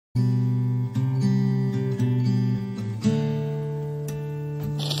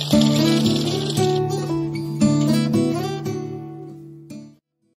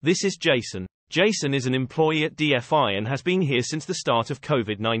This is Jason. Jason is an employee at DFI and has been here since the start of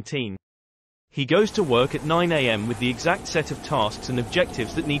COVID-19. He goes to work at 9 a.m. with the exact set of tasks and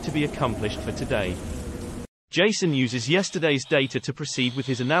objectives that need to be accomplished for today. Jason uses yesterday's data to proceed with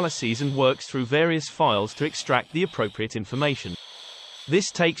his analyses and works through various files to extract the appropriate information.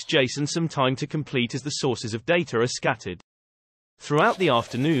 This takes Jason some time to complete as the sources of data are scattered. Throughout the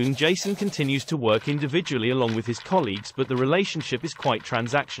afternoon, Jason continues to work individually along with his colleagues, but the relationship is quite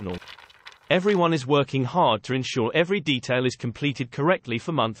transactional. Everyone is working hard to ensure every detail is completed correctly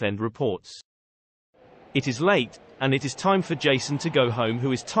for month-end reports. It is late, and it is time for Jason to go home,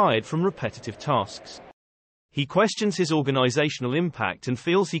 who is tired from repetitive tasks. He questions his organizational impact and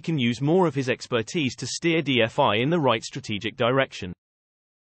feels he can use more of his expertise to steer DFI in the right strategic direction.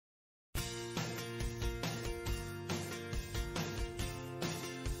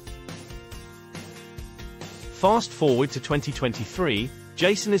 Fast forward to 2023,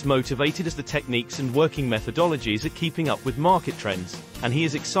 Jason is motivated as the techniques and working methodologies are keeping up with market trends, and he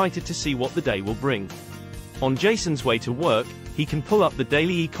is excited to see what the day will bring. On Jason's way to work, he can pull up the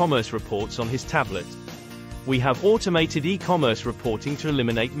daily e-commerce reports on his tablet. We have automated e-commerce reporting to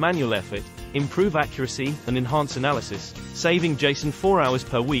eliminate manual effort, improve accuracy, and enhance analysis, saving Jason 4 hours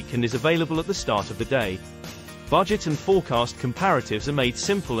per week, and is available at the start of the day. Budget and forecast comparatives are made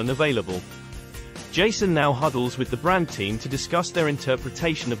simple and available. Jason now huddles with the brand team to discuss their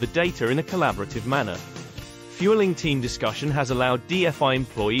interpretation of the data in a collaborative manner. Fueling team discussion has allowed DFI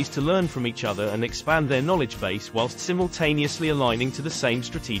employees to learn from each other and expand their knowledge base whilst simultaneously aligning to the same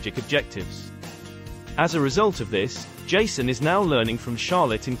strategic objectives. As a result of this, Jason is now learning from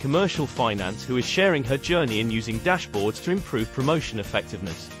Charlotte in commercial finance, who is sharing her journey in using dashboards to improve promotion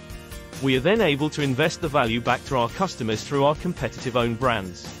effectiveness. We are then able to invest the value back to our customers through our competitive own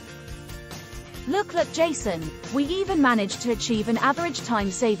brands. Look at Jason. We even managed to achieve an average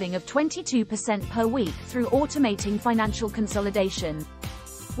time saving of 22% per week through automating financial consolidation.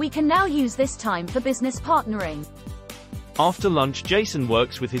 We can now use this time for business partnering. After lunch, Jason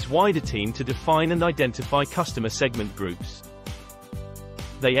works with his wider team to define and identify customer segment groups.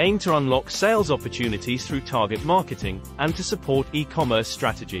 They aim to unlock sales opportunities through target marketing, and to support e-commerce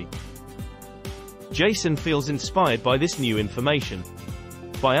strategy. Jason feels inspired by this new information.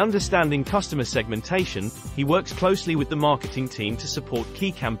 By understanding customer segmentation, he works closely with the marketing team to support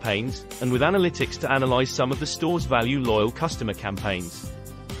key campaigns, and with analytics to analyze some of the store's value loyal customer campaigns.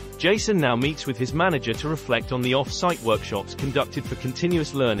 Jason now meets with his manager to reflect on the off-site workshops conducted for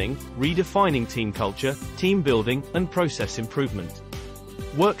continuous learning, redefining team culture, team building, and process improvement.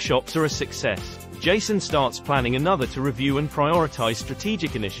 Workshops are a success. Jason starts planning another to review and prioritize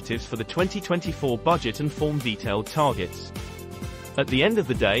strategic initiatives for the 2024 budget and form detailed targets. At the end of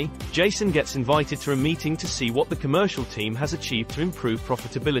the day, Jason gets invited to a meeting to see what the commercial team has achieved to improve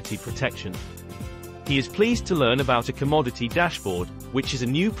profitability protection. He is pleased to learn about a commodity dashboard, which is a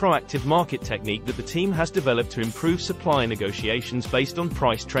new proactive market technique that the team has developed to improve supplier negotiations based on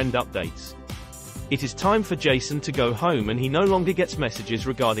price trend updates. It is time for Jason to go home, and he no longer gets messages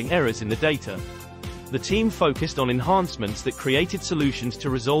regarding errors in the data. The team focused on enhancements that created solutions to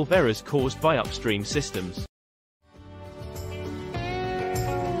resolve errors caused by upstream systems.